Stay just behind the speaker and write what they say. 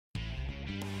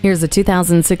Here's a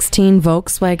 2016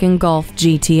 Volkswagen Golf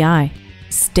GTI.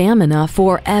 Stamina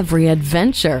for every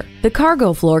adventure. The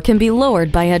cargo floor can be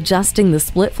lowered by adjusting the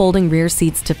split-folding rear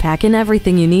seats to pack in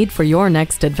everything you need for your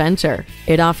next adventure.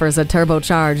 It offers a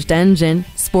turbocharged engine,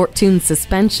 sport-tuned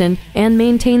suspension, and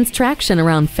maintains traction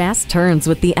around fast turns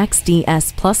with the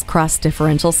XDS Plus cross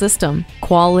differential system.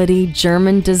 Quality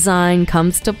German design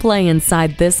comes to play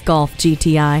inside this Golf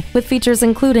GTI, with features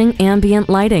including ambient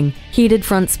lighting, heated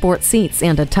front sport seats,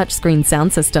 and a touchscreen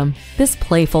sound system. This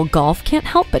playful Golf can't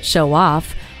help but show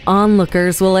off.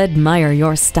 Onlookers will admire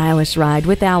your stylish ride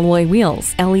with alloy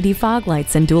wheels, LED fog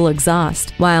lights, and dual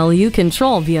exhaust, while you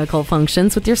control vehicle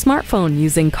functions with your smartphone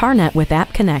using CarNet with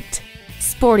App Connect.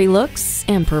 Sporty looks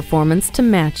and performance to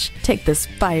match. Take this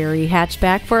fiery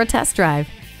hatchback for a test drive.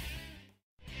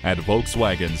 At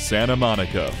Volkswagen Santa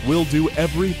Monica, we'll do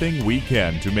everything we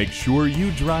can to make sure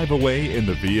you drive away in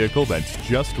the vehicle that's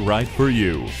just right for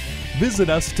you. Visit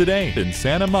us today in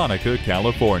Santa Monica,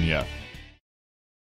 California.